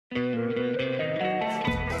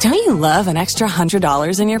Don't you love an extra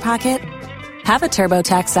 $100 in your pocket? Have a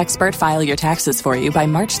TurboTax expert file your taxes for you by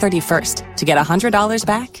March 31st to get $100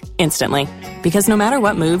 back instantly. Because no matter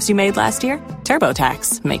what moves you made last year,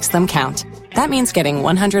 TurboTax makes them count. That means getting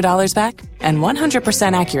 $100 back and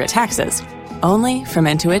 100% accurate taxes, only from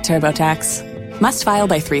Intuit TurboTax. Must file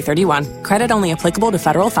by 3/31. Credit only applicable to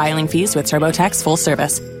federal filing fees with TurboTax full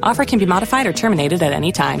service. Offer can be modified or terminated at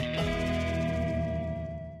any time.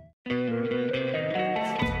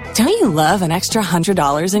 Don't you love an extra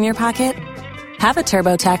 $100 in your pocket? Have a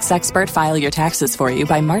TurboTax expert file your taxes for you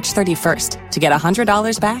by March 31st to get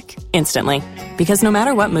 $100 back instantly. Because no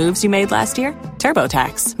matter what moves you made last year,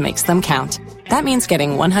 TurboTax makes them count. That means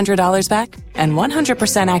getting $100 back and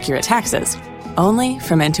 100% accurate taxes, only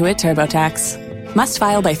from Intuit TurboTax. Must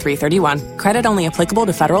file by 3/31. Credit only applicable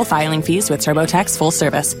to federal filing fees with TurboTax full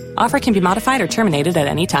service. Offer can be modified or terminated at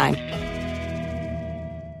any time.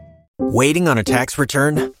 Waiting on a tax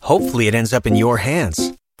return? Hopefully it ends up in your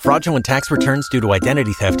hands. Fraudulent tax returns due to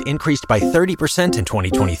identity theft increased by 30% in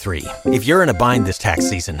 2023. If you're in a bind this tax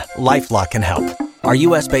season, LifeLock can help. Our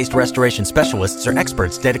U.S.-based restoration specialists are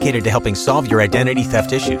experts dedicated to helping solve your identity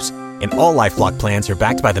theft issues. And all LifeLock plans are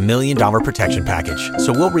backed by the $1 Million Protection Package.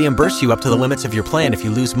 So we'll reimburse you up to the limits of your plan if you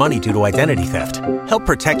lose money due to identity theft. Help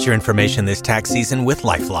protect your information this tax season with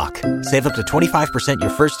LifeLock. Save up to 25% your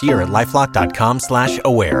first year at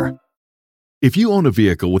LifeLock.com/aware. If you own a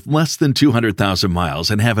vehicle with less than 200,000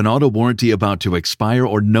 miles and have an auto warranty about to expire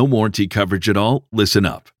or no warranty coverage at all, listen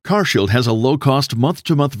up. CarShield has a low-cost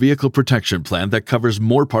month-to-month vehicle protection plan that covers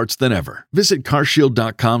more parts than ever. Visit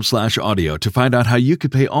carshield.com/audio to find out how you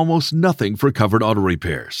could pay almost nothing for covered auto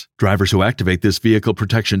repairs. Drivers who activate this vehicle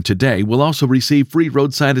protection today will also receive free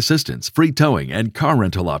roadside assistance, free towing, and car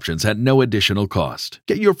rental options at no additional cost.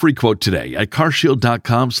 Get your free quote today at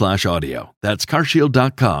carshield.com/audio. That's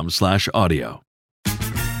carshield.com/audio.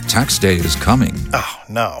 Tax day is coming. Oh,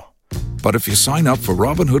 no. But if you sign up for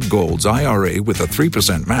Robinhood Gold's IRA with a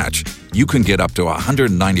 3% match, you can get up to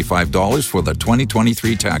 $195 for the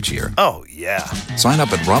 2023 tax year. Oh, yeah. Sign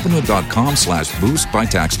up at Robinhood.com/boost by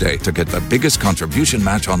tax day to get the biggest contribution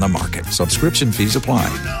match on the market. Subscription fees apply.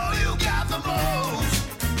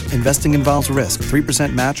 Investing involves risk.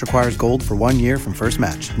 3% match requires gold for 1 year from first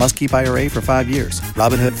match. Must keep IRA for 5 years.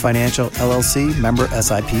 Robinhood Financial, LLC, member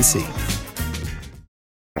SIPC.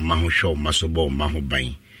 Mahosho masobo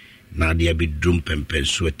mahoban na dia bi drum pempen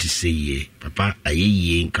so atise papa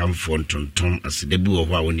ayeye nkamfo ntonton asedebi wo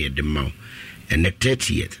ho a woni edema and the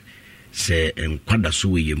 30th say enkwada so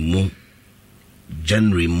we mu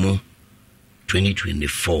January mu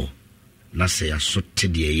 2024 na say asote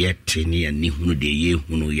de ye teni ani hunu de ye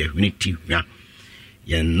hunu ye hwiniti hwa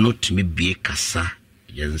ye not me bie kasa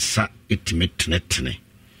ye nsa etime tenetene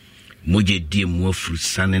moje die mu afuru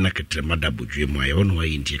sane na ketrema da bodwe mu aye wono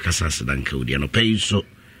ayi ntie kasa sedanka odi no pay so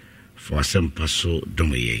for asempa so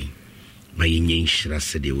domoye mayi nyenhira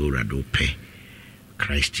se de wurado pe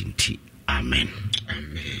Christ inti amen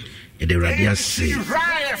the radio say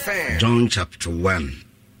John chapter 1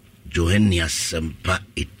 Johannia sempa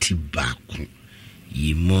etibako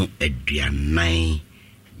yimo aduanan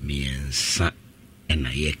miensa ena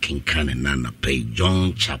ye kenkane na na pay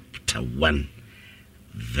John chapter 1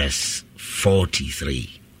 verse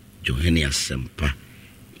 43 Johannia sempa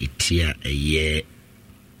itia eye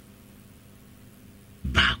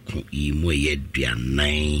bako yimo ye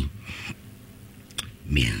aduanan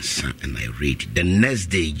miensa, and I read, the next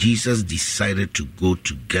day Jesus decided to go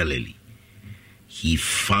to Galilee. He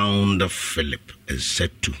found Philip and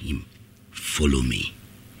said to him, follow me,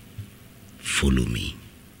 follow me,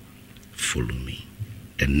 follow me.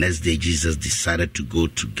 The next day Jesus decided to go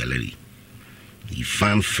to Galilee. He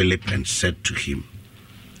found Philip and said to him,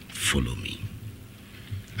 follow me.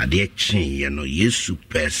 Ade chen yano Yesu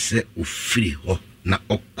pese ufiri ho na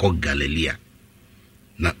oko Galilea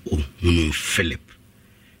na ohunu Philip.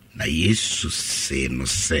 Na Yesu se no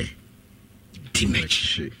se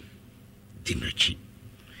dimechi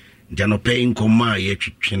Jano pe inkoma ye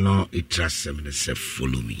twetwe no itrasem ne se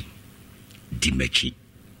follow me dimechi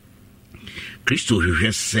Kristo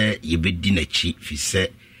hwehwe se ye bedi nachi fi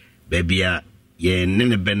se babia ye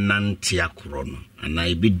ne benante akoro no ana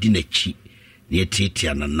ye bedi nachi ne yetiti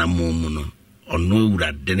ananamo mu no ono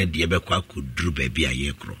awurade ne de bekwa akoduru babia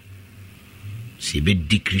ye kro se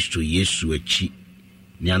bedi Kristo Yesu achi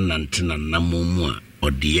nyanantina namomu a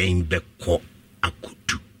odiyen beko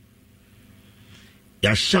akutu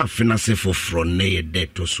ya shafe na se foforo ne ye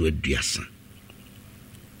deto so aduasa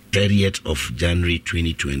 30th of January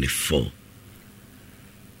 2024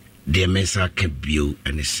 de mesa kabio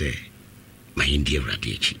ane se mahindi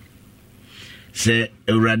urade echi se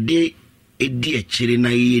urade edi akyire na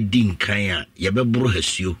yedi nkan a yɛbɛboro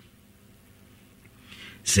hasuo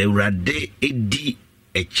sɛ Awurade edi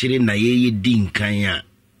akyire na yedi nkan a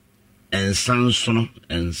ensansono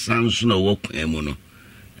wɔ kwan mu no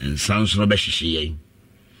ensansono bɛhyehye yɛn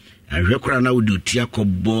ahwɛ kora na wodi uti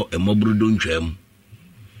akɔbɔ ɛmɔboro do ntwam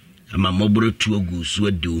ama mɔboro tu agu so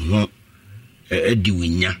adi ho adi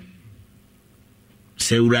winya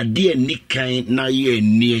sɛ Awurade ani kan na yɛ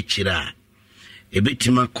ani akyire a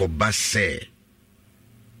ebetima kɔba sɛ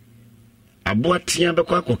aboatia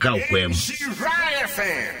bɛkɔ akɔka okwam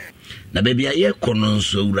na baabi a yɛkɔ no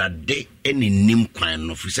nso Awurade ɛne nim kwan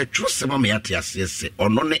no fi sɛ twosɛm ama yɛate aseɛ sɛ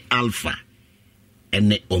ɔno ne alpha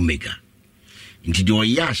ɛne omega nti de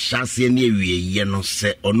ɔyɛ ahyɛaseɛ ne awieyɛ no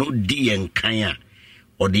sɛ ɔno di yɛn kan a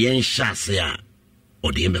ɔde yɛn hyɛase a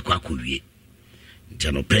ɔde yɛn bɛkɔ akɔwie nti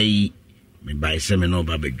anɔpa yi mebae sɛ me na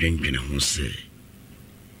ɔba bɛdwendwene ho sɛ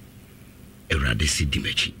Awurade si di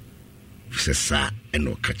m'akyi sɛ saa ɛna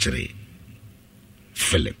ɔka kyerɛ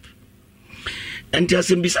Philip enti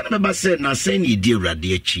asɛm bisa na bɛba sɛ na sɛ ne yɛdi Awurade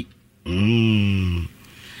akyi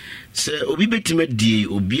sɛ obi bɛtumi die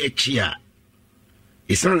obi akyi a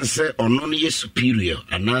ɛsiane sɛ ɔno no yɛ superior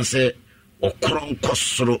anaasɛ ɔkorɔ nkɔ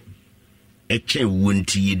soro ɛkyɛn wo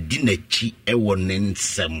nti yɛdi n'akyi ɛwɔ ne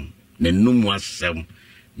nsɛm ne nom asɛm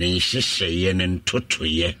ne nhyehyɛeɛ ne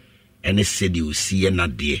ntotoyɛ ɛne sɛdeɛ ɔsiyɛ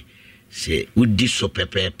n'adeɛ sɛ wodi so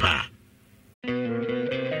pɛpɛɛpɛ a.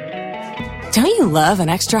 Don't you love an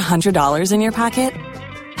extra $100 in your pocket?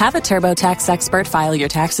 Have a TurboTax expert file your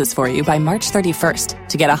taxes for you by March 31st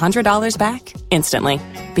to get $100 back instantly.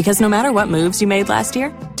 Because no matter what moves you made last year,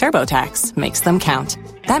 TurboTax makes them count.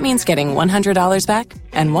 That means getting $100 back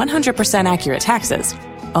and 100% accurate taxes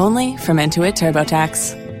only from Intuit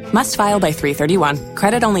TurboTax. Must file by 3/31.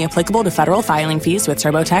 Credit only applicable to federal filing fees with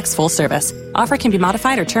TurboTax full service. Offer can be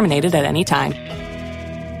modified or terminated at any time.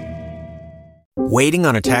 Waiting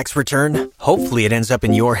on a tax return? Hopefully it ends up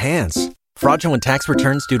in your hands. Fraudulent tax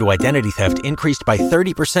returns due to identity theft increased by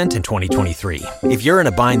 30% in 2023. If you're in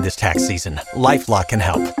a bind this tax season, LifeLock can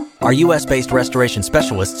help. Our U.S.-based restoration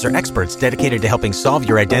specialists are experts dedicated to helping solve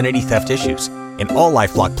your identity theft issues. And all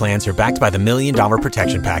LifeLock plans are backed by the $1 Million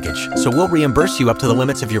Protection Package. So we'll reimburse you up to the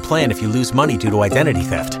limits of your plan if you lose money due to identity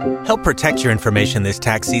theft. Help protect your information this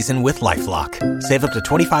tax season with LifeLock. Save up to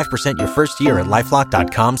 25% your first year at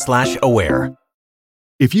LifeLock.com/aware.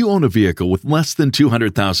 If you own a vehicle with less than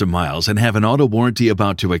 200,000 miles and have an auto warranty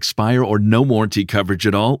about to expire or no warranty coverage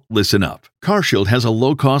at all, listen up. CarShield has a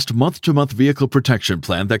low-cost month-to-month vehicle protection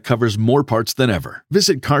plan that covers more parts than ever.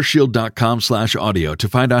 Visit carshield.com/audio to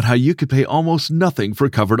find out how you could pay almost nothing for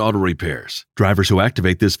covered auto repairs. Drivers who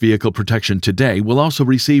activate this vehicle protection today will also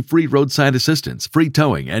receive free roadside assistance, free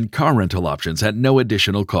towing, and car rental options at no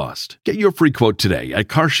additional cost. Get your free quote today at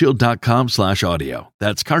carshield.com/audio.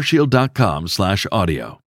 That's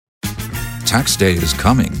carshield.com/audio. Tax day is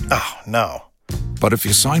coming. Oh, no. But if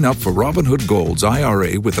you sign up for Robinhood Gold's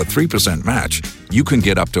IRA with a 3% match, you can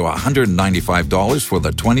get up to $195 for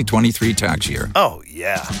the 2023 tax year. Oh,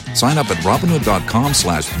 yeah. Sign up at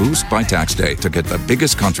Robinhood.com/boost by tax day to get the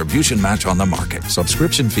biggest contribution match on the market.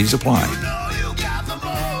 Subscription fees apply.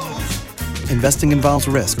 Investing involves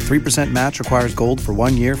risk. 3% match requires gold for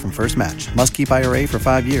 1 year from first match. Must keep IRA for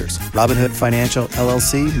 5 years. Robinhood Financial,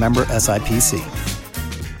 LLC, member SIPC.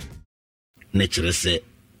 Nature say,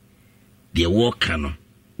 the walker no,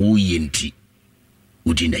 uyenti,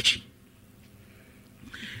 udinachi.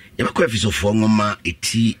 Yabako efiso fongoma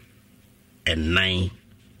eti and 9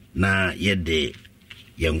 na yede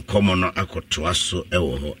yenkomono akotoaso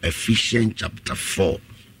ewo Ephesians chapter 4.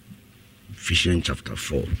 Ephesians chapter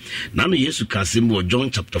 4. Now Yesu kasimbo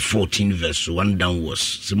John chapter 14 verse 1 downwards.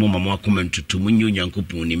 Simo mama comment to munyo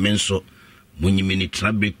nyankopon ni menso munyimini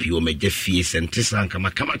trabe pio meje fie sentisa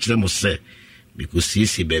kama kire mo se because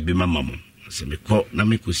sisi baby mama mo se me ko na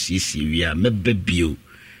me ko sisi wi a mebebio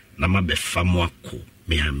na mabefa mo ako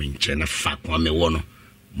me ha me nche na fa kwa me wono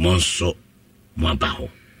monso mo abaho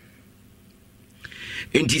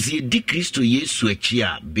enti si di Kristo Yesu achi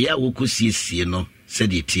a bia wo ko sisi no se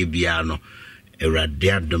de tie bia no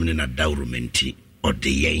Awurade adom ne na dawromenti ode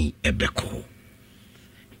yen ebeko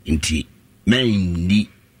enti men ni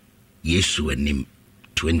Yesu anim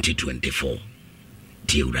 2024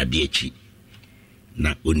 tie Awurade achi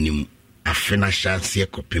na onim afena chance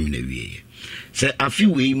ekopem na wieye se afi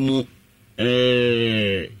wei mu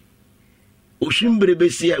ohwimbre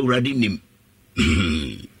besi Awurade nim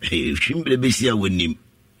ohwimbre besi a wonim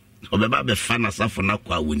obeba be fa na safo na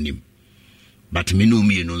kwa wonim but me no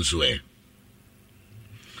me no nso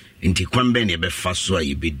nti kwambe ne be fa so a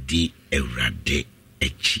yebedi Awurade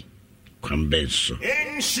achi kwambe so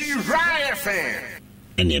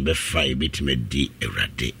ene be fa ebetimedi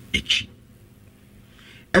Awurade echi.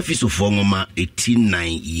 Ephesians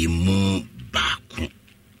 89 yimu baako.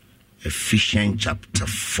 Ephesians chapter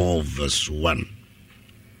 4 verse 1.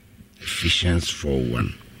 Ephesians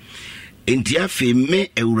 4:1. Enti afi me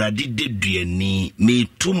Awurade deduani me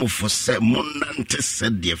tumfo se monante se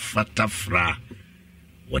de fata fra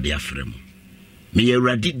wode afrem. Me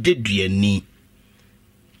Awurade deduani,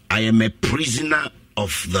 I am a prisoner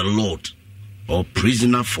of the Lord, or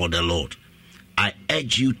prisoner for the Lord. I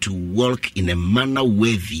urge you to walk in a manner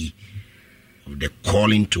worthy of the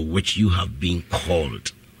calling to which you have been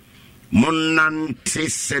called. Monante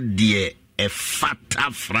se de e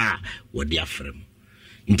fata fra wode afrem.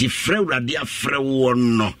 Nti fra Awurade afra wo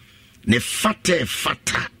no ne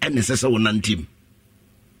fata ene sese wo nantim.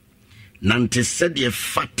 Nante se de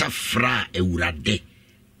fata fra Awurade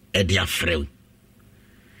e de afra.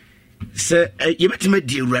 Se yebetime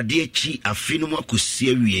de Awurade achi afinu mu akosi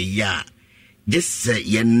awie ya just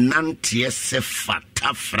ye nante se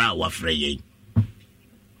fata fra wa fra yen.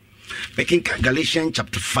 Back in Galatians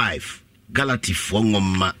chapter 5, Galatians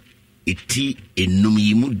ngoma iti enum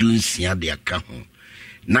yi mu dunsia de aka ho.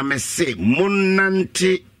 Na me se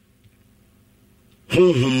monante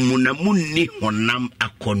honhom mu na munni honam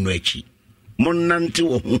akono achi. Monante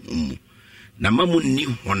wo honhom na mamunni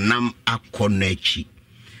honam akono achi.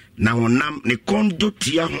 Na honam ne kondo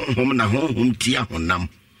tia honhom na honhom tia honam.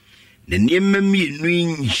 Ne niema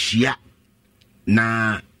mienu nhia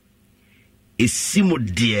na esimo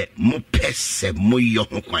de mo pese mo yo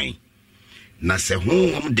ho kwan. Na se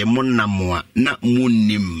honhom de monam na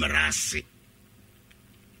munni mrase.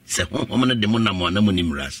 Se honhom na de monam na munni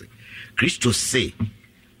mrase. Christo say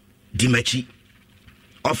dimachi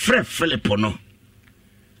ofre Philip no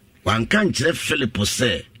wan kan kire Philip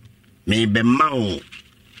say me be ma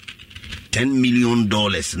 $10 million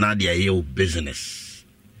na dia ye business.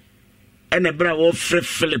 Ene bra wo ofre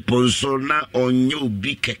Philip so na onye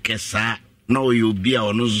obi kekesa na oyobi a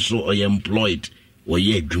ono so o employed wo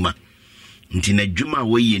ye adwuma. Nti na adwuma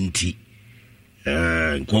wo ye nti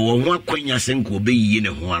ko wo ho akwanya senko be yi ne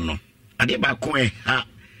ho ano. Ade ba ko ha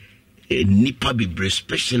nipa bibre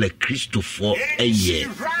special Christopher eye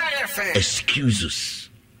excuses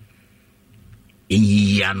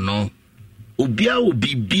iya no obia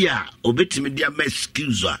obibia obetimi dia ma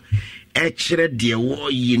excuse a kire de wo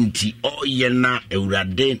yinti oye na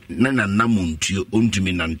Awurade na namuntuo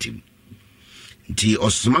ontumi nantim nti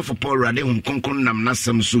osoma for Paul Awurade hon konkon nam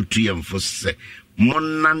nasam so tuyemfo se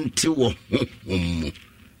monante wo honhom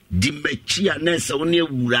di mechi anese woni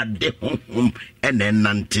Awurade honhom ene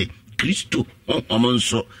nante Christo honhom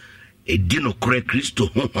nso edino kore Christo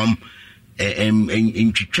honhom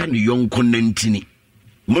entwitwa ne yonko nantini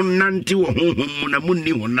monante wo honhom na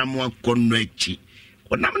munni honam akono achi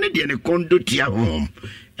honam ne de ne kondo tia honhom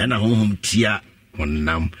ena honhom tia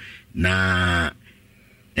honam na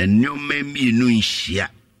enyoma mienu nhia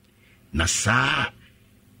na saa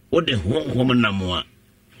wode honhom namwa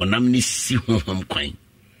honam ne si honhom kwan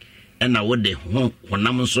ena wode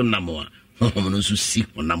honam nso namwa honhom nso si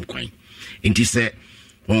honam kwan enti se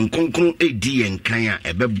honkonkron edi enkan a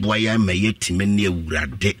ebeboa ya ma yetime ne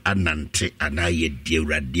Awurade anante ana ye di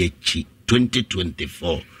Awurade achi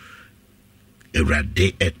 2024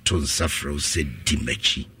 Awurade eton safro se di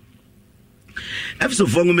machi efso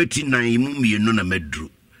fongometi na imu mienu na medru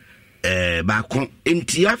baako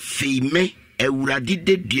enti afime Awurade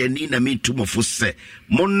de duani na metumofo se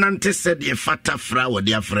monante se de fata fra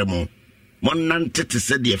wode afremo monante te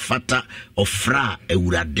se de fata ofra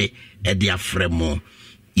Awurade e de afremo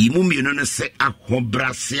imu mienu ne se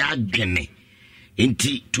ahobrase adwene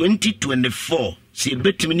enti 2024 si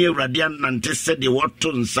betimi ne Awurade anante se de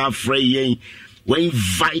woto nsa afra yen we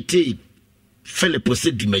invite Philip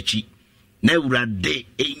se dimachi na Awurade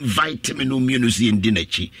invite me no mienu si ndi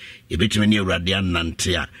nachi e betimi ne Awurade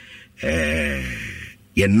anante a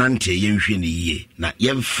ye nante ye nhwe ne yie na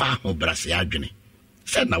ye mfa ahobrase adwene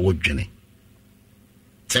se na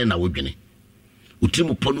wodwene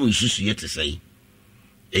utimu pono nsusu yete sei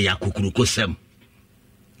eya kokuruko sem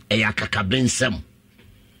eya kakabensem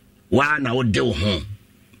wa na wode wo ho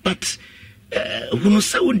but hunu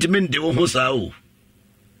se wondimende wo ho saa o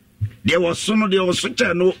de wo so no de wo so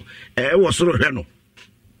cha no wo so ro hwe no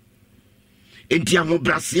enti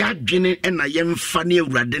ahobrase adwene na yemfa ne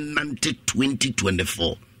Awurade nante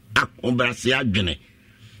 2024 ahobrase adwene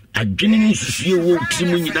nsusu wo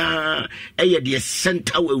utimu nyina eye de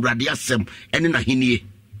center wo Awurade asem ene na henie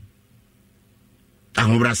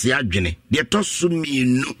ahobrase adwene de toso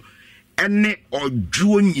mienu ene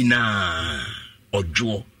odwo nyina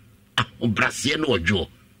odwo ahobrase no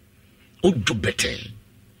odwo bete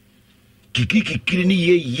kikiri ni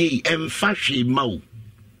ye emfa hwe ma o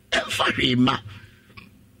emfa hwe ma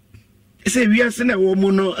se wiase na wo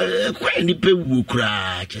mu no kwa ni pe wu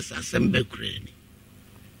kura chesa sembe kura ni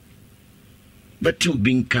but you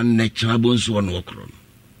bin kan na chabo nso no okro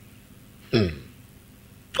no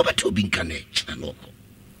but you bin kan na chano ko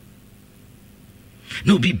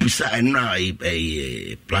no be busa na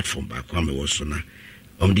a platform ba kwa me wo so na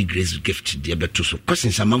the grace gift the better so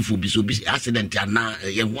questions amanfo bi so bi accident ana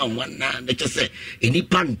ye one na they just say any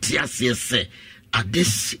pantia say at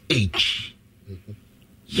this age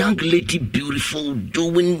young lady beautiful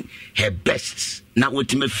doing her best na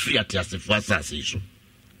wetima free at asefo asase so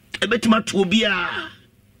e betima to bia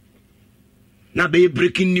na be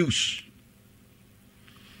breaking news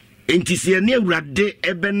entisi ne awurade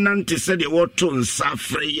ebenante se de woto nsa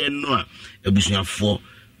frɛ ye no a abusuafo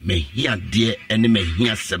mehia de ene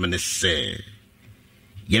mehia semene se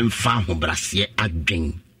yemfa ho brase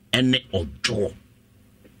adwen ene odo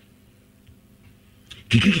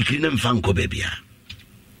kikiri na mfa nko bebia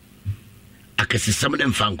akese semene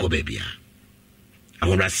mfa nko bebia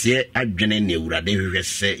ahorase adwene ne awurade hwehwe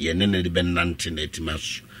se ye ne ne benante na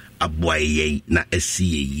etimaso aboaye na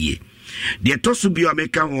asiyeye de toso bi o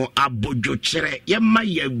meka ho abodwo kire yema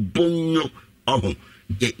ye bonyo oh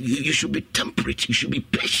you should be temperate, you should be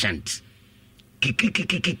patient.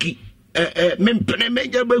 Kiki mempene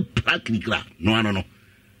meja be practical no na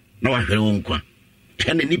wa hwere won kwa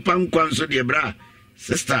ene nipa nkwa nso de bra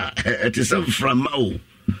sister it is from ma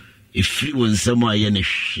if you won some aye ne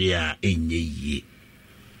hwea enye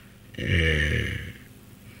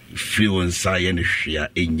if you won say ne hwea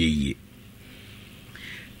enye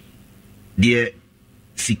de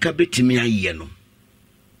sika betimi aye no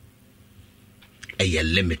a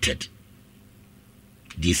limited.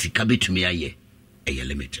 The sikabe to me aye a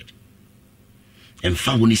limited. And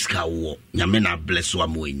Fawuniska wo Yamena bless wa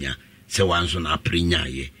moenya, se wanzo na prinya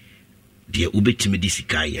ye. The ubetimi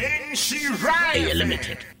disikaye a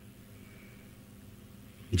limited.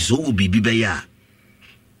 So be bibeya.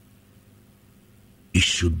 You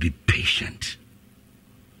should be patient.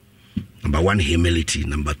 Number 1, humility.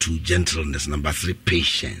 Number 2, gentleness. Number 3,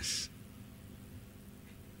 patience.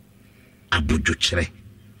 Abodwo kire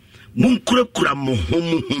munkura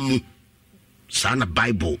mohomu sana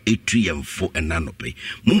Bible etu yemfo enanope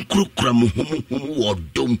munkura mohomu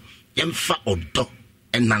wodom yemfa odo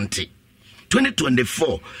enante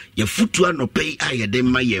 2024 yefutu anope ayede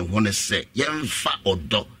ma ye hone se yemfa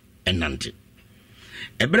odo enante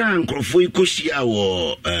ebra nkrofo ikohia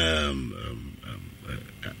wo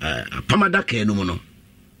pamadaka enu no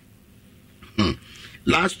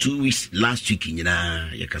last week nyina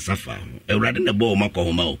yakasafa ewrade na bo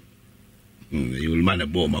makohoma o yulma na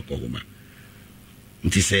bo makohoma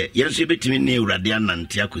nti se yenso betimi ne ewrade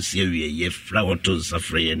anante akosi awie ye fra woto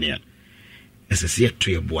safre ye ne a esese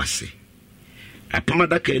yeto ye boase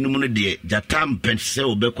apamada ka enu no de jata mpese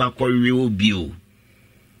obekwa akɔwe obi o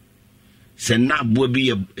se na abo bi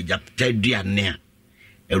ye jata duane a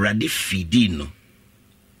ewrade fidi no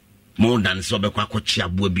more than so obekwa akɔchi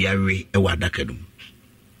abo bi awe ewada kadum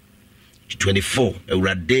 24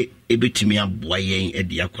 ewrade ebetimi aboa yen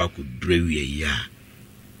edi akwa akudrewie ya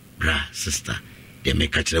bra sister de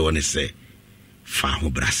meka kire woni se fa ho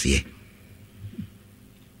brase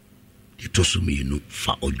de tosumi no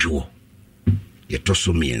fa odwo de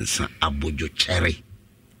tosumi ensa abodwo chere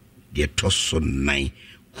de toso nine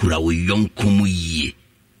kura wo yonkomu yie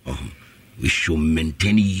we should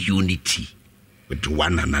maintain unity with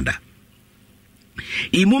one another.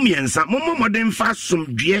 Imumiensa momo modern fa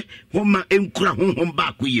somdue homa enkura honhom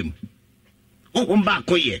ba akoyem honhom ba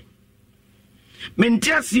akoye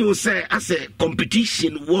mentiasi o say as a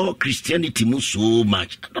competition war Christianity mu so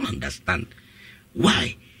much. I don't understand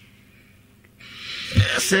why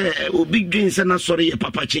say o big dreams na sorry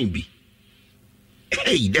papa chimbi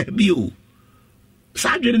hey there be o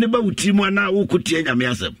sadwe ne ba utimu na wo kotie nyame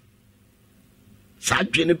asem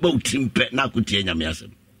sadwe ne ba utimpe na kotie nyame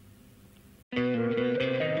asem.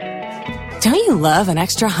 Don't you love an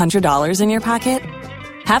extra $100 in your pocket?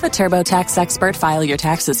 Have a TurboTax expert file your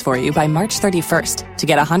taxes for you by March 31st to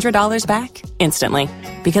get $100 back instantly.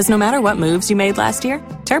 Because no matter what moves you made last year,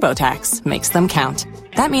 TurboTax makes them count.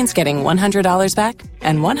 That means getting $100 back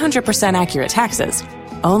and 100% accurate taxes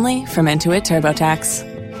only from Intuit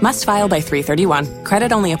TurboTax. Must file by 3/31.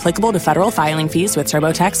 Credit only applicable to federal filing fees with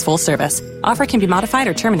TurboTax full service. Offer can be modified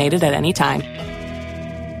or terminated at any time.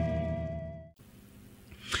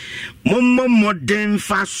 Momo modern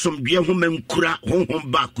fa somdue ho menkura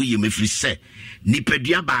honhom ba ko yemefri se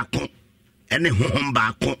nipadua ba ko ene honhom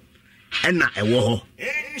ba ko ena ewo ho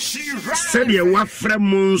said ye wa frɛ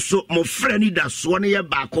mo nso mo frɛ ni da so no ye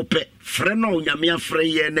baako pɛ frɛ no onyame afrɛ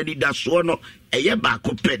ye na ni da so no eye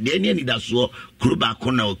baako pɛ de ni da so kuro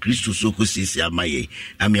baako na o Kristo so ko sisi amaye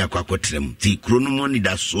ami akwakotrem ti kuro no mo ni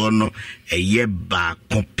da so no eye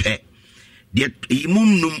baako pɛ de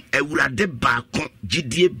imunum ewurade baako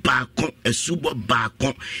gidie baako esubo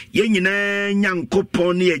baako ye nyina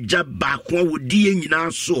nyankopon ne agya baako wodi ye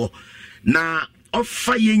nyina so na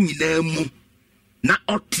ofa ye nyina mu na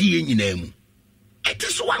oti ye nyina mu. It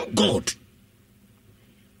is one God,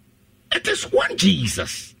 it is one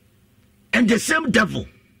Jesus, and the same devil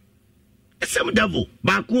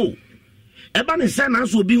baako eba ne se na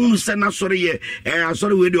so obi hunu se na sori ye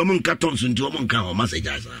asori we de omo nka tons nti omo nka ho message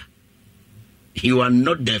asa. You are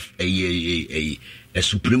not a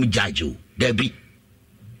supreme judge. There be.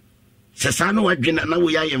 Sesano wadwina na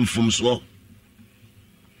we yɛ mfomso.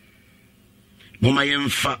 Moma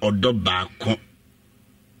yɛmfa ɔdɔ baako.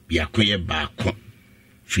 Yakoye baako.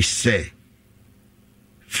 Fi sɛ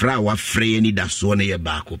fra wa frɛ ni da so ne yɛ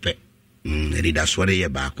baako pɛ. Ni da so ne yɛ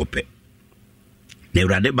baako pɛ. Na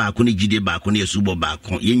urade baako ne gide baako ne yesubo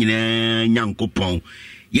baako. Ye nyina nyankopɔn.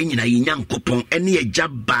 Ye nyina nyankopɔn ene agya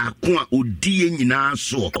baako a odi ye nyina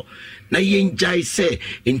so na ye njai se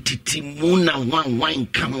entitimu na wan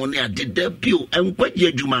ka ho ne adeda bio enkwaje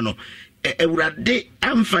adwuma no ewurade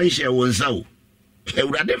amfa nhye wonsa o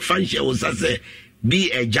ewurade fa nhye wonsa se be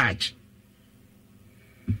a judge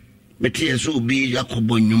metie so obi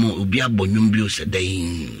yakobonyum obi abonyum bio se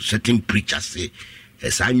den certain preachers say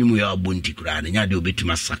esa nyum ya abonti kura ne nya de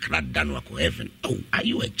obetima sakra dan wa ko heaven. Oh, are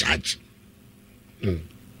you a judge?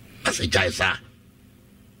 As a jaisa.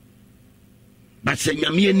 But say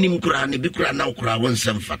nyame nim kura ne bi kura na kura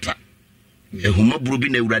wonsem fata. Ehuma brubi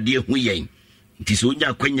na urade ehu yen. Nti so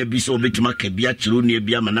nya kwanya bi so betima ka bia kiro ne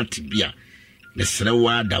bia manate bia. Ne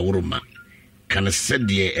srewa da woroma. Kana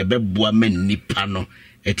sede ebeboa man nipa no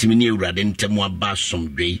etimi ne urade ntemu aba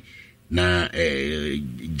somdwe na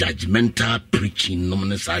judgmental preaching no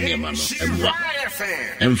ne sa ne ma no emwa.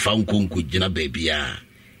 Emfa nkonko gina baabia.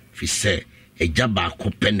 Fi say eja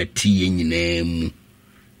baako pɛ na ti ye nyinaa mu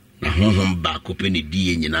na honhom baako pɛ ne di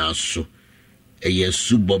ye nyinaa so eye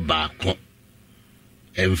subo baako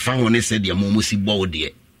emfa ho ne sɛ de mo si bɔ wo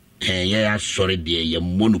de ye ya sɔre de ye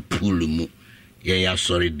monopole mu ye ya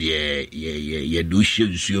sɔre de ye do hye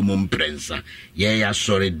nsuo mu mprensa ye ya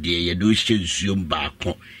sɔre de ye do hye nsuo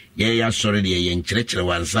baako ye ya sɔre de ye nkyerɛkyerɛ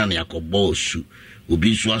wansa na yakɔbɔ osu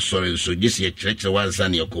obi so asɔre so gese ye kyerɛkyerɛ wansa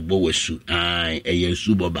na yakɔbɔ osu eye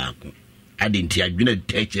subo baako adenti adwena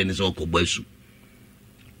teche ne so kobasu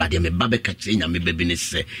bade me babe ka kire nya me bebe ne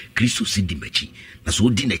se Kristo si di machi na so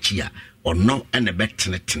di nachi a ono ene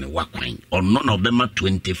betenetene wakwan ono na obema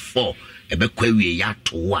 24 ebe kwawie ya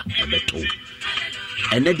to a ebe to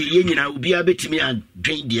ene de ye nyina obi abetimi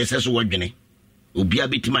adwen de ese so wodwene obi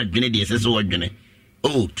abetimi adwene de ese so wodwene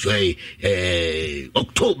oh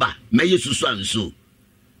October me yesu so anso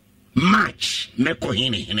March me ko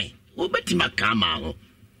hene obetima kama ho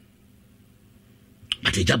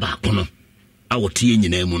ateja baako no awote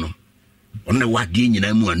nyina mu no onne wade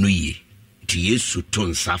nyina mu anu yie ti Yesu to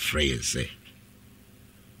nsa frɛ yɛse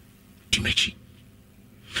timachi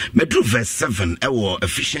medru verse 7 ewo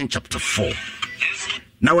Ephesians chapter 4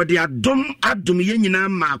 na wade adom ye nyina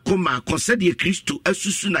maako sɛde Kristo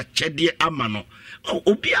asusu na kyɛde ama no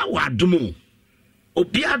obi a wadom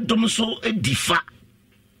obi adom so edifa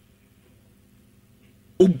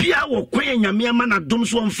obia wo kwen nyame ama na dom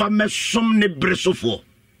so mfa mesom ne bresofo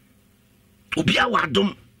obia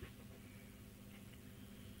wadom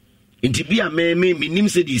inti bia me nim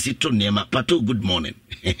se di si to nema pato good morning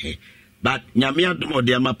but nyame adom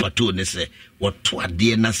ode ama pato ne se woto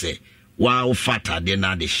ade na se wa wo fata ade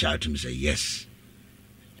na de shout me say yes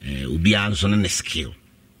obia nso ne skill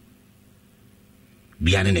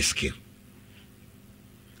bia ne skill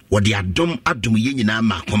wode adom ye nyina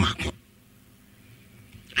maako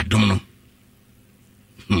adom no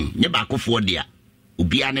nye baakofo dia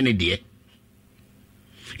obia ne de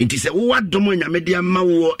inti se wo adom nyame de ama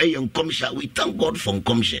wo eye nkomhya we thank God for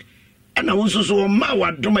nkomhya ana wo so so ma wo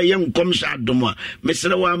adom eye nkomhya adom a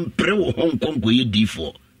mesere wa mpre wo honkonko ye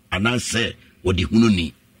difo ana se wo de hunu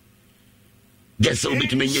ni just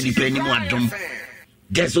obetime nye di pani mu adom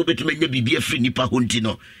just obetime nye bibia fri nipa honti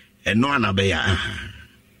no eno anabe ya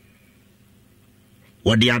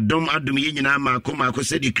wadi adom ye nyina maako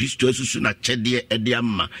se di Kristo asusu na kyɛde ede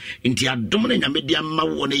amma nti adom na nyame de amma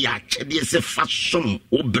wo ne ya kyɛde se fasom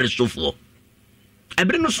wo bresofo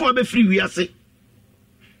ebre no so abɛfiri wiase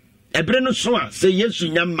ebre no so a se Yesu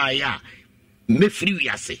nyama ya me firi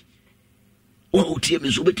wiase wo otie me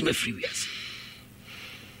so beti me firi wiase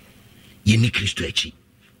Yeni Christo echi.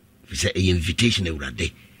 It's an invitation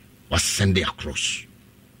Eurade was sent across.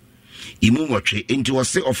 Imu watche into was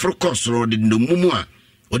say of course or the no mumua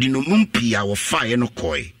or the no mumpia or fire no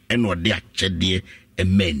koi and what they achede a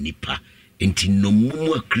men nipa into no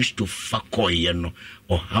mumua Christo fakoi no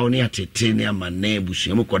or how near tetenia manebu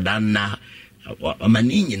siamukodana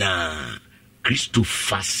manina Christo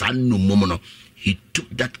fasan no mumono. He took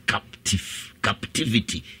that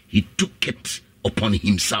captivity, he took it upon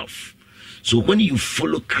himself. So when you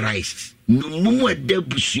follow Christ, no more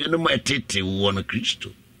debussy no more tete one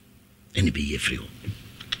Christo. And be ye free.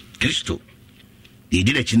 Christo. He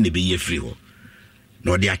did a chin be ye free.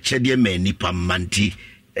 No the achedia me nipa manti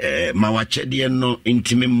ma wachedia no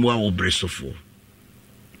intime mwa obresofo.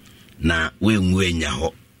 Na we nwenya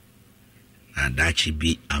ho. Na dachi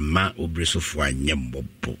bi ama obresofo anyem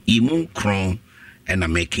bobo. Imun kron and a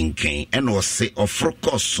making king and was say of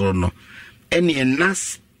frocoso no any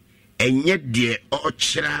nas enye de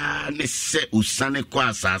ochra ne se usane kwa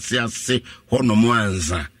asase ase hono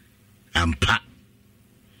mwanza ampa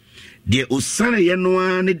de usane ye no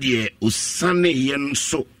ane de usane ye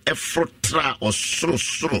nso efrotra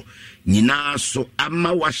osoro nyina so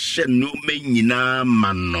ama wahye no me nyina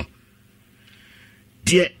manno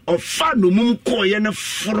de ofa no mum ko ye ne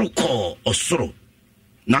froko osoro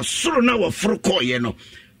na soro na wafroko ye no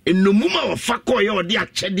enumuma wafako ye odi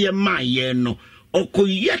achede ma ye no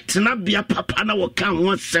okoyetna bia papa na waka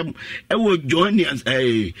ho asem ewo Johannes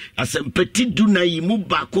asempeti du na yimu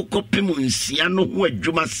ba kokopem nsia no ho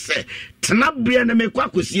adwuma se tena bia na mekwa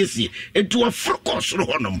kosiesie etu wafroko soro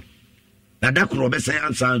honom na dakro besan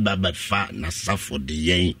ansan baba fa na safo de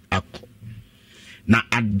yen akọ na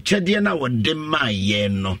achede na wode ma ye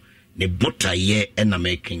no ne bota ye na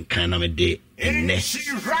making kana me de ene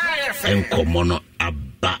enkomono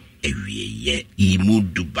aba ewieye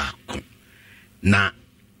imudu bako na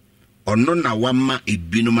ono na wama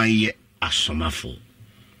ebinom aye asomafo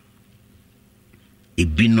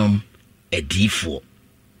ebinom edifo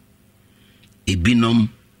ebinom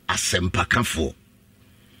asempakafo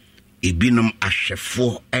ebinom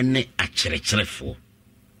ahwefo ene akyerɛkyerɛfo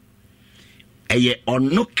eye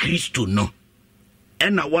ono Kristo no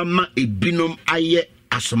ena wama ebinom aye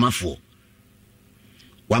asomafo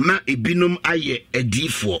wama ebinom aye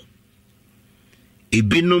edifo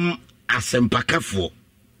ebinom asempakafo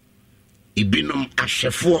ebinom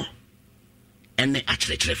ahwefo ene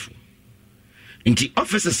akyerɛkyerɛfo nti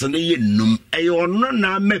officers no ye num eye ono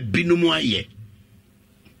na ma binum aye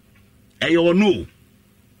eye ono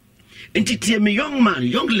nti tie me young man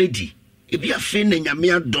young lady ebi afi na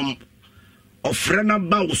nyame adom ofre na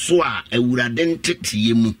ba wo so a awurade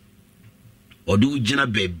nteteye mu ode ugina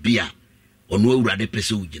bebia ono awurade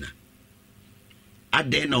pese ugina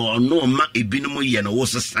ade na ono ma ebinom ye no wo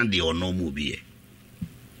sesande ono mu biye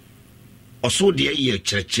oso de ye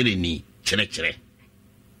kyerɛkyerɛ ni kyerɛkyerɛ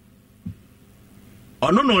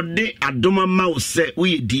ono no de adoma ma wo se wo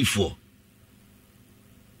ye difo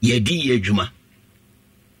ye di ye adwuma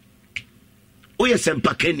wo ye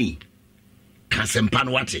sempakani ka sempa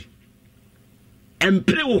no wate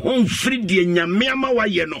empre wo hon free de nyame ama wa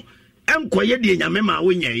ye no enkoye de nyame ma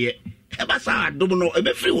wo nyeye e ba sa adom no e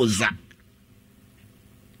be free wo za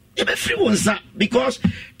e be free wo za because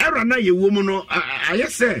era na ye wo mu no aye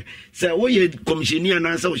say wo ye commissioner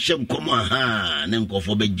na say wo shem komo aha na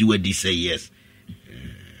nkofo be giwa di say yes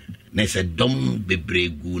na say dom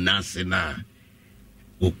bebregu na se na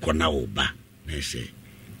wo kona wo ba na say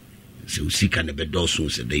usika ne be do so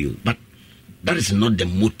say dey you, but that is not the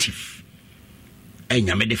motive.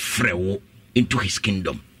 Enyame de frewo into his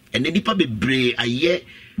kingdom. And the nipa bebre aye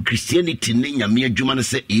Christianity ne nyame adwuma no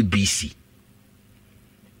say ABC.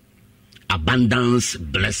 Abundance,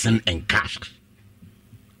 blessing and cash.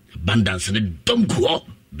 Abundance ne don't go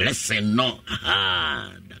blessing no.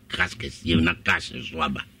 Aha, the cash is you na cash is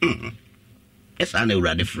waba. Yes, I know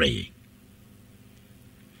rather free.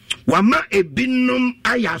 Wama ebinum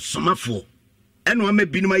aya somafo. Eno ame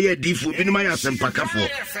binuma ye difo binuma ya sempakafo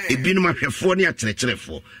e binuma hwefo ne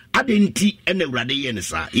akyerɛkyerɛfo adenti ene awurade ye ne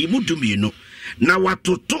sa e mudumi no na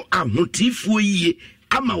watoto ahotifo yie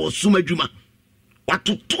ama wosoma adwuma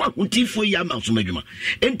watoto ahotifo yie ama wosoma adwuma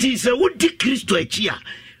enti se wodi Kristo achi a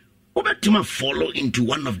obetuma follow into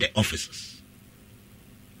one of the offices.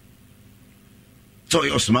 So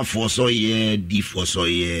your smafo so ye difo so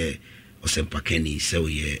ye osempakani so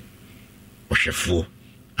ye ohwefo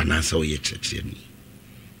anansa wo ye kyerɛkyerɛni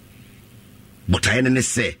but ayene ne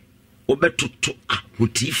sɛ obɛtoto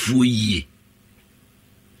ahotifo yie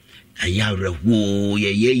ayawreho ye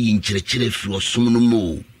yi nkyerɛkyerɛ firi ɔsom no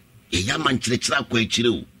mo ye yama nkyerɛkyerɛ akɔ akyirɛ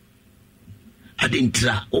o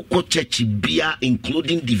Adintra oko church bia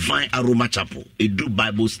including Divine Aroma Chapel. It do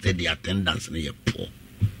Bible study attendance na ye poor.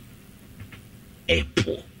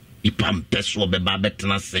 Poor. Ipam peso beba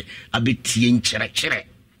betena se abetie nkyere.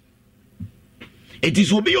 It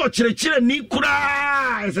is obi o kyere ni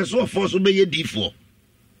kura ese so force be ye D4.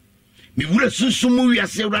 Mi wura sunsumu wi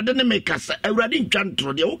ase Awurade ne mekasa Awurade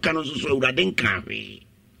ntwantro de wo kan so Awurade nka hwe.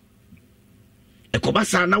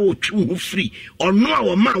 Ekobasa na wo twu hu free ono a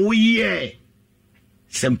wo ma wo ye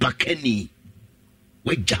sempakani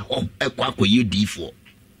weja ho ekwakoye D4.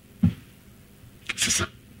 Sasa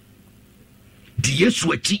di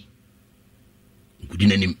Yesu achi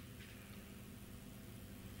gudinanim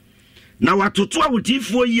na watoto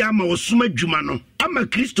awotifo yi ama osoma dwuma no ama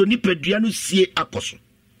Kristo nipadua no sie akoso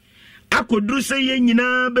akoduru se ye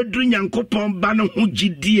nyina beduru Nyankopɔn ba no ho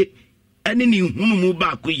gidie ene ne hunumu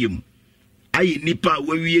ba akoyem ayi nipa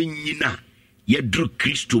wawie nyina yeduru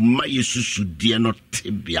Kristo ma Yesu die no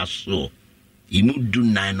tebia so imudu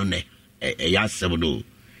nan no ne ya sebdo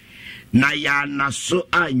na ya naso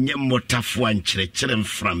anye motafo ankyerɛkyerɛ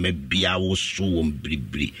mframa bia wo so won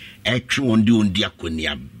bribri etwe wonde ondi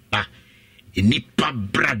akonia ba nipa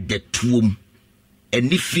brade tuom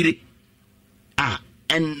enifire a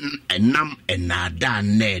enam enada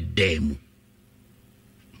na edemu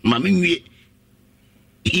mamenwie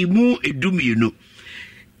imu edumino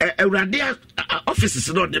Awurade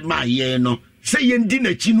offices no de ma ye no say yendi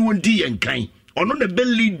na chi no ndi yenkan ono na be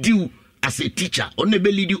lead you as a teacher, on the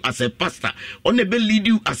lead you as a pastor, on the lead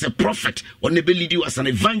you as a prophet, on the lead you as an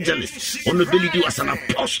evangelist, on the lead you as an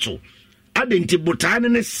apostle. Adenti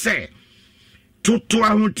botane ne say to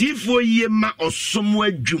ahotifo yema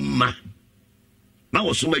osomwa dwuma. Na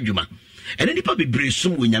osomwa dwuma. And any people be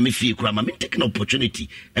sum we nyame fie kura ma me take an opportunity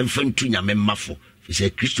and fantu nyame mafo. He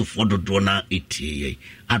said Christopher dodona etie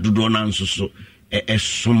adodona nso so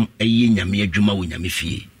esom eye nyame adwuma we nyame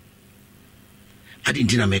fie.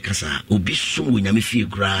 Adintina mekasa obi sum we nyame fie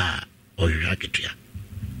kura ohwa ketua.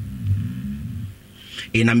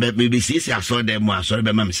 Ina maybe see I saw them I saw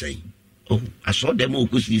them am saying. Oh, I saw them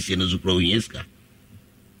okusi no zukro yeska.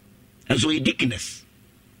 And so we deaconess.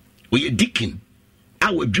 We deacon.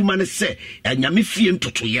 Our dwuma say nyame fie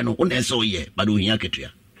ntoto ye no wona say oye but ohia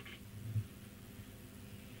ketua.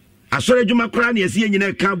 Asore dwuma kura na yesi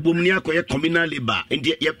nyina ka bom ni akoye communal labor.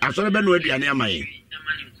 Enti asore be no aduane amaye.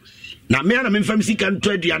 Na me ana me mfam sika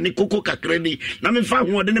nto aduane koko kakra ni na me mfa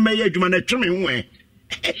ho de ne maye adwuma na tweme ho e.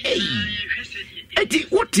 Eti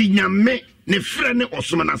woti nyame ne frɛ ne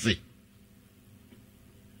osoma na se.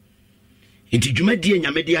 Enti dwuma die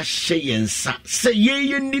nyame de ahye yensa se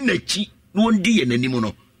yeye ni nachi no ndi ye nanim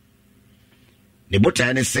no. Ne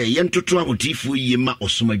botaa ne se yentoto ahotifo yema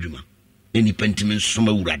osoma dwuma. Ne ni pentime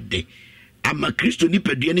nsoma Awurade. Ama Kristo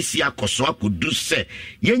nipadua ne si akoso akodu se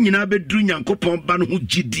ye nyina beduru Nyankopɔn ba no ho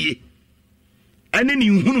gidie. Ene ni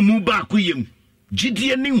hunumu ba akoyem.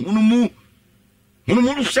 Gidie ni hunumu.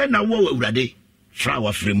 Hunumu se na wo Awurade. Fra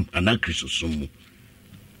wa frem ana Kristo somu.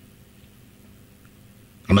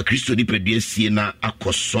 Ama Kristo nipadua sie na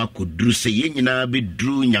akoso akodu se ye nyina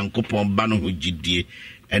beduru Nyankopɔn ba no ho gidie.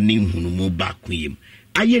 Ene hunumu ba akoyem.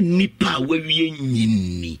 Aye nipa wawie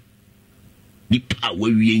nyini. Nipa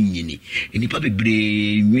wawie nyini nipa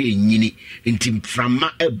bebre nwe nyini nti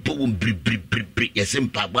mframa ebo bribri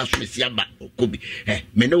yesempa bwaswesi aba okobi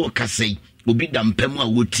mene wo kasai obi dampam a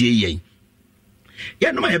wotie yen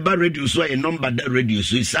ya no eba radio so a number da radio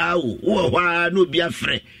so isa wo hwa no bi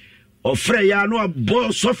afre ofre ya no abo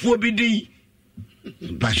sofo bi di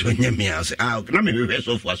ba so nyame ase na me hwe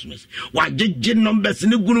sofo asmes wa jeje numbers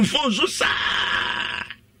ne gunu phone so sa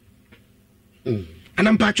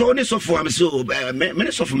and pacho only so for so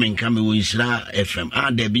many so for men come we Isra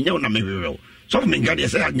FM there be no na me so for men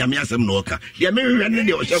say nyame asem no ka dia me hwe ne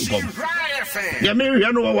de o shem kom dia me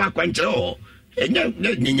hwe no wa kwanche o enya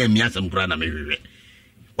nyame asem kura na me hwe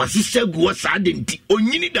wasise gu sa de nti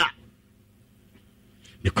onyini da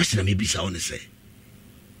the question me bisa on say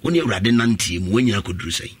oni Awurade nanti mu wanyina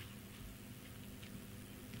koduru sai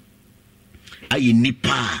ayi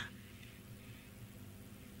nipa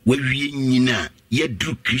wawie nyina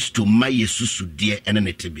yedru Kristo ma Yesu die ene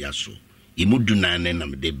ne tebia so imudu na ne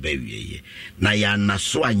nam de bawie na ya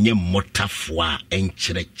naso anye motafo a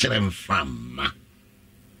enkyerɛkyerɛ mframa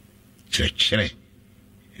kyerɛkyerɛ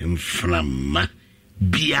mframa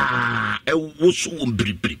bia ewo so wo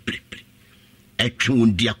bribri etwe wo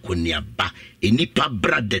ndi akonia ba enipa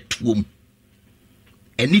brada tuom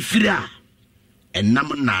enifira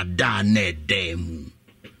enam na da na edemu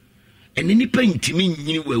ene nipa ntimi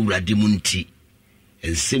nyini wa Awurade mu nti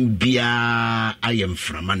ensem bia ayem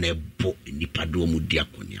frama na ebo nipa do mu di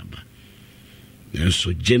akoniaba And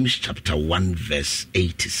so James chapter 1 verse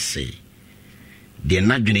 8 say, "The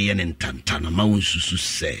nadwene ye ntanta na ma wonsusu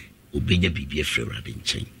se obenya bibie frewrade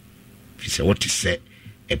nchen." Fi say what is say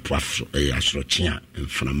e proafro asrochia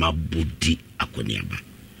mframa bodi akoniaba.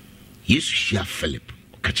 Yesu hia Philip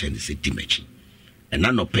okache ne se dimachi. And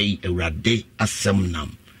na no pay Ewrade asem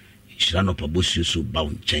nam. Shira no pabosio so ba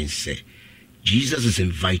nchen say, Jesus is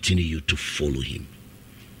inviting you to follow him.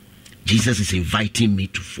 Jesus is inviting me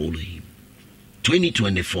to follow him.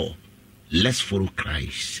 2024, let's follow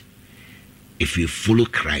Christ. If we follow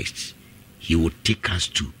Christ, he will take us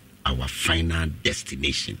to our final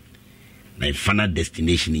destination. My final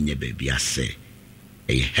destination in your baby, I say,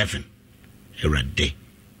 a heaven, a day.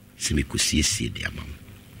 Semikusi see the amount.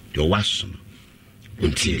 Your wasson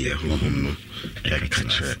until your home.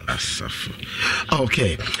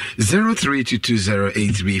 Okay,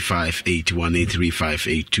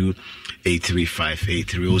 0322083581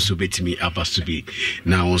 83583 also bet me abbas to be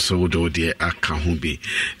now also do dear akahubi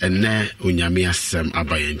and na unyami asem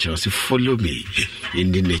abayencho so follow me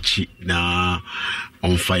in the nechi na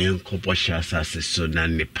on fire koposha sase so na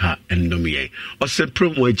nepa endomie o se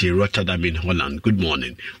promo je Rotterdam in Holland. Good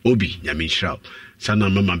morning Obi nyami shao sana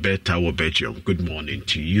mama beta wo Belgium. Good morning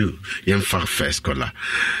to you yemfa first caller.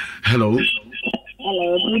 Hello,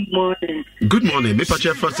 good morning. Good morning. Me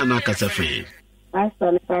pacha first na kasafe.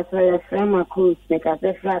 Pastor, your friend Marcus, make us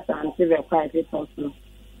a flat until the quiet also.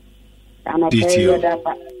 And I pay your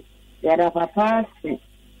papa,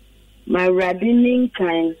 my radinin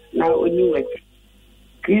kind now only work.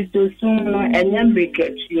 Christo soon and then break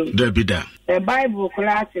you. The Bible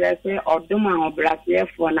class, I say, or Duma or Brassier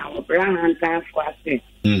for now, Brown time for us.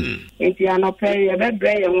 If you are not paying your bed,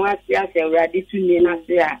 and what's your ready to Nina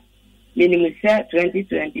say, minimum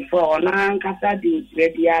 2024 or non Casa do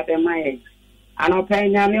ready have a mind. And I'll pay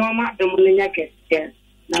Yamma the Mulinak.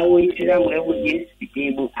 Now we should have with you.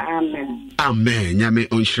 Amen. Amen. Yami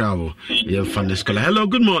Unshaw. You're funny scholar. Hello,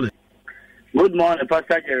 good morning. Good morning,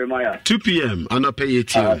 Pastor Jeremiah. 2 p.m. and I'll pay you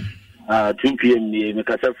 2 p.m. Make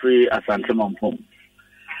us a free Asantman Pom.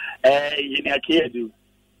 You know, do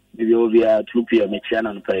maybe will be 2 p.m.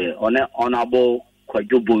 and pay on honorable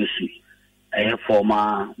Quajobosi, a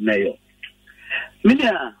former mayor.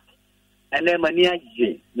 Minia. And then mania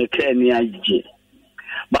J, Mekania J.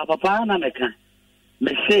 But Papa Nameka,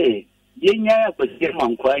 me say, Yenya could see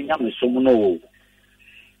Manquania Missomuno.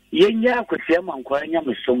 Yenya could see Manquania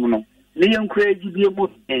Missomuno. Leon crazy be a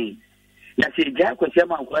good name. Yasi Jack could see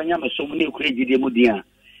Manquania Missomuni crazy de Mudia.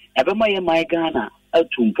 Ever my Ghana, a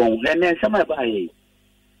tumpon, and then some by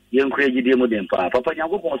young crazy de Mudin, Papa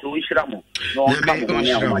Yago was wish Ramo.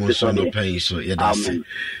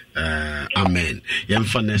 Amen.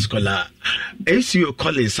 Yamfane scholar. ACO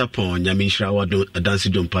Collins upon Yamisha Dancy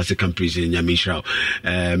don't pass the campus in Yamisha.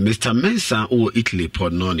 Mr. Mensa or Italy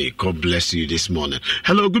Pornoni. God bless you this morning.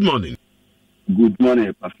 Hello, good morning. Good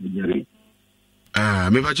morning, Pastor Jerry.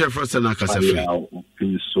 Maybe I first and I can say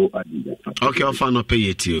okay, I'll find a pay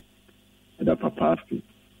it to you. The Papa,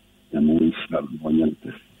 and we shall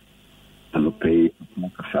and pay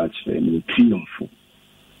such a triumph.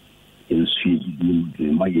 In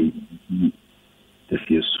Sweden, my the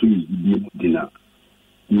sweet dinner,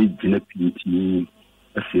 need dinner painting,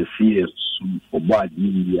 as a fear for bad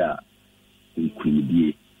media in Queen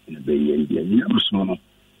Bee in the Bay India. Never saw no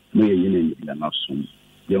yen in the soon.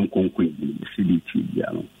 Young conquering the city,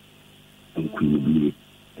 Yano, and Queen Bee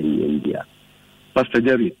in India. Pastor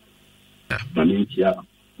Jerry, Valencia.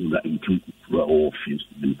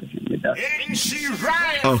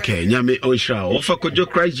 Okay, Nyame Osha, offer Kojo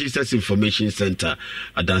Christ Jesus Information Center.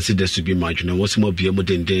 I don't see this to be marginal. What's more be a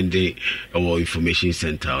modern day or information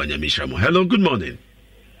center on Yamishamo. Hello, good morning.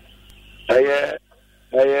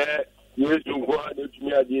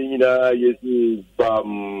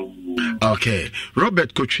 Okay,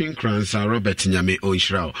 Robert Coaching Crans, Robert Nyame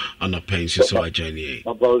Osha on a pension so I journey.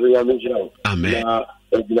 Amen.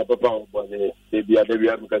 Papa,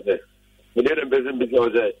 because we didn't business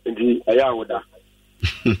because the Ayahuda.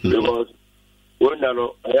 Because when I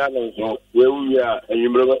know where we are, and you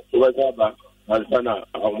bring what's and Sana,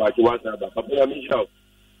 how much was about Papa Michel.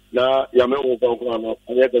 Now, Yamu Conquano,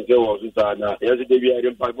 and yet the girl was Sana. Yesterday, we had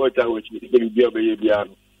in Pagota, which is going to be a baby,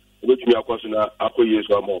 which we are causing after years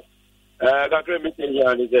or more. I got a meeting here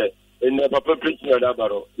and he said, in the Papa preaching at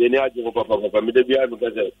Abaro, the Niaji Papa, maybe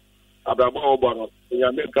because Abraham Obano, in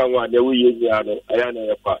America, one, the way Ayana,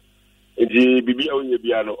 nti bibia wo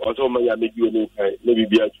bia no also ma ya meji oni kai na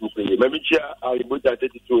bibia tu ko ye mamichia alibuta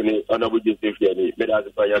 32 ni anabuje safety ni meda se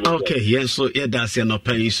pa ya. Okay, yes, so yeah, that's no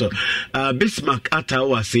pay so Bismarck ata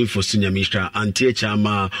wa sin for sunyamisha antie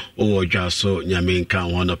chama o dwaso nyamenka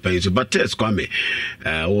one pay so but test kwame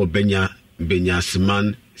o benya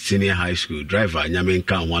Siman Senior High School driver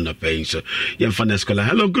nyamenka one pay so yemfa scholar.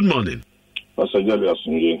 Hello, good morning. Pastor Julius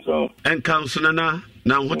Ngenka and council na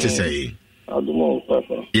what is saying adumo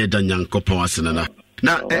papa ye danyan kopa wasenana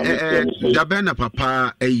na dabena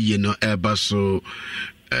papa no eba so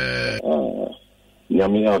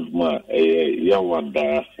nyame aduma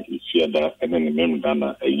yawada isiada enen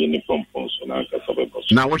memdana ni pompon so na ka sabebo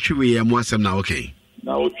na what we am wasem na okay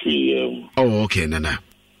na what we oh okay nana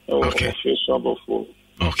okay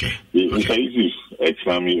okay easy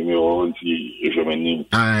exam me want to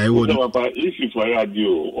I would papa if for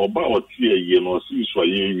radio oba oti eye no si so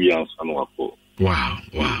ye wi ansa no akọ wow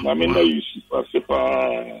na me na you see pa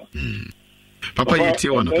papa yeti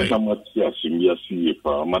one okay na mati asimia si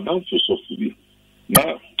pa madam so fili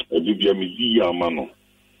na bibia me di ya ma no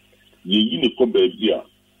ye ni ko ba bia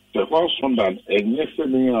te kwa sondan enye se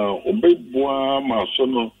ni a obeboa ma so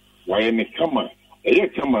no wa ye ne kama eye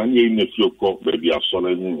kama nye ne fioko ba bia so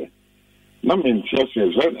na ni na mentia se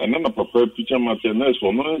na papa picture material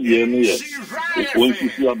so no ye ne ye won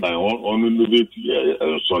si adan on no beti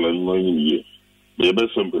so la no ye be be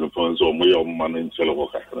simple for so mo ya man ntele ko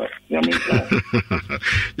kakra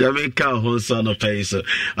Yamenka ho so no pay so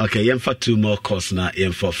okay yemfa two more course na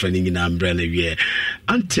yemfa friending in umbrella we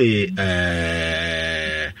ante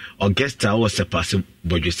Augusta was a pass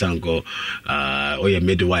Bojusango or your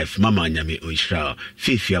midwife mama nyame onshra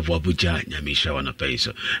fifi of Abuja nyame shra na pay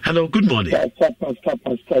so hello good morning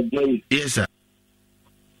Pastor Jay yes sir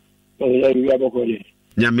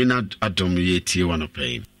nyame na adom yeti one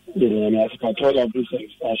pay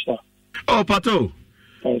oh pato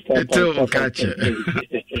Eto catch it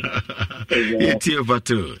you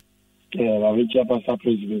pato la vicia passa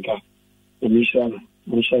president commission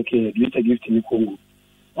ke little gift ni Congo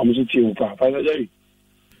amusuti upa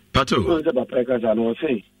pato no se papa ka za no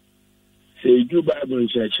say you Bible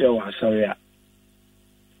church wa asarea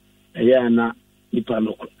eya na ipa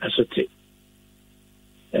no asote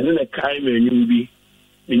ene na kai menyum bi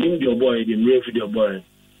menyum di oboy di mrefi di oboy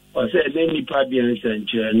o say na nipa bi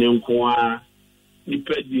ensenche ne nko a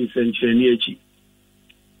nipa di ensenche ne echi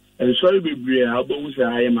ensori bebre a obowu se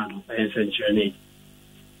ayema no ensenche ne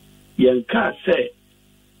yenka say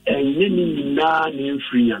enye ni na ne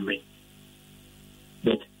mfiri nyame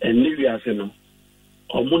but enye wi ase no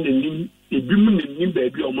omo ne nim ebimu ne nim ba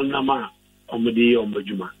bi omo nama omo de omo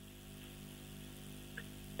djuma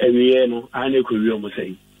ewiye no ane ko wi omo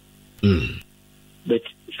sei but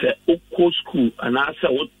se oko school anasa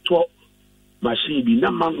woto machine bi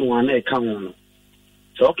na manu ana e kan no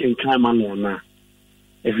so okay kan manu na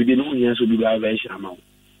efidi no nya so bi ba ba shama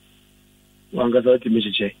wanga so ti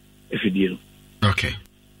mecheche efidi no okay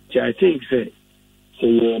I think say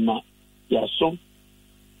ma ya so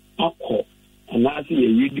akọ anasi ye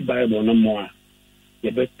read the Bible no more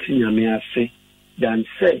ye be tinyame ase than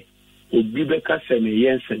say obi be ka say me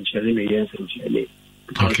yen senchele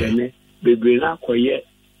okay bebre na koye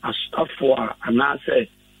afọ anase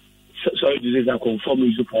sorry this is a conform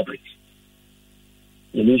use property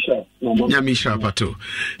Nyamisha pato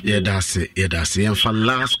that's it for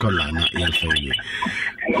last caller na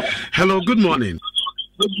hello good morning.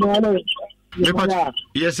 Good morning.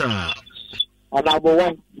 Yes, sir. Number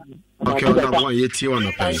one. Okay, number one. Yeti one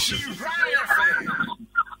of pension.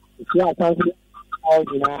 Yeah, thank you. All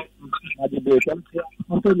the debation.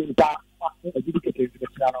 Also, in that, educated the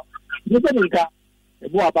channel. This is in that. The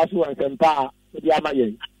boy Basu and Sempa, the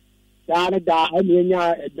Yamayan. Da, I mean, the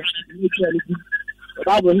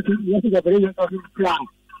Bible is a very important plan.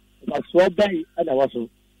 That's what they and I was so.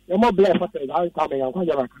 No more blessed for the coming and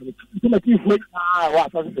coming. It's a key foot.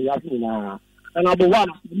 What was the Yasina? And number one,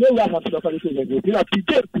 no one has to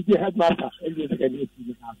PJ headmaster.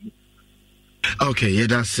 Okay, yeah,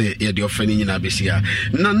 that's it. Yeah, the offending in Abysia.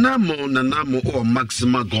 Nanamo or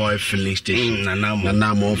Maxima Goy filling station.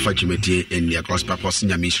 Nanamo Fajimeti in the across Papos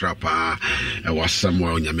Yamishrapa. I was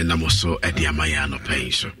somewhere on Yaminamoso at the Amayano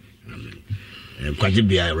Pace.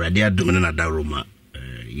 Quadibia, Radia Domina Daruma,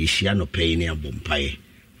 Yishiano Payne and Bompaye.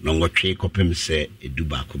 Nongo twe kopem se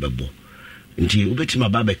eduba ko bebo nti ubetima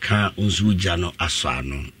babe ka unzuja no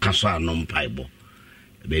asano kaso ano mpaibo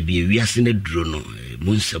bebi wiase ne duro no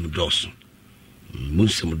munsem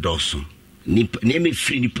doso ni me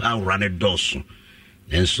free ni pa rane doso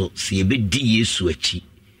enso se ebedi Yesu achi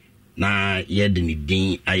na yede ni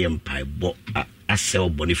din ayempaibo asɛw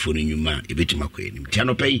bɔnefo no nnwuma ɛbɛtumi akɔ anim nti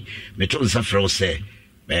anɔpɛ meto nsa frɛ wo sɛ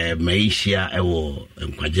maishia ɛwɔ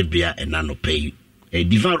nkwagyebea ɛna anɔpɛ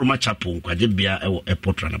Divine Roma Chapel nkwagyebea ɛwɔ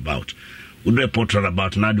airport runabout wodo airport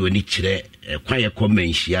runabout na de wani kyerɛ kwan yɛ kɔ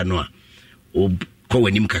manhyia no a kɔ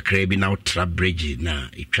w'anim kakra bi na wotra bridge na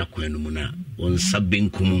ɛtwa kwan no mu na wonsa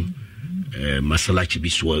benkum masalachi bi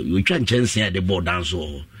so wotwa nkyɛnse a de bɔ danso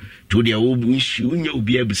hɔ to de wonya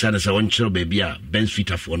obi abisa na sɛ wɔnkyerɛ baabi a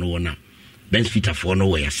Benfitafoɔ no wɔ na Benfitafoɔ no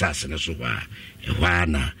wɔ yɛsase no so hɔ a ɛhɔ a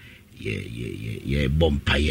na ye bompa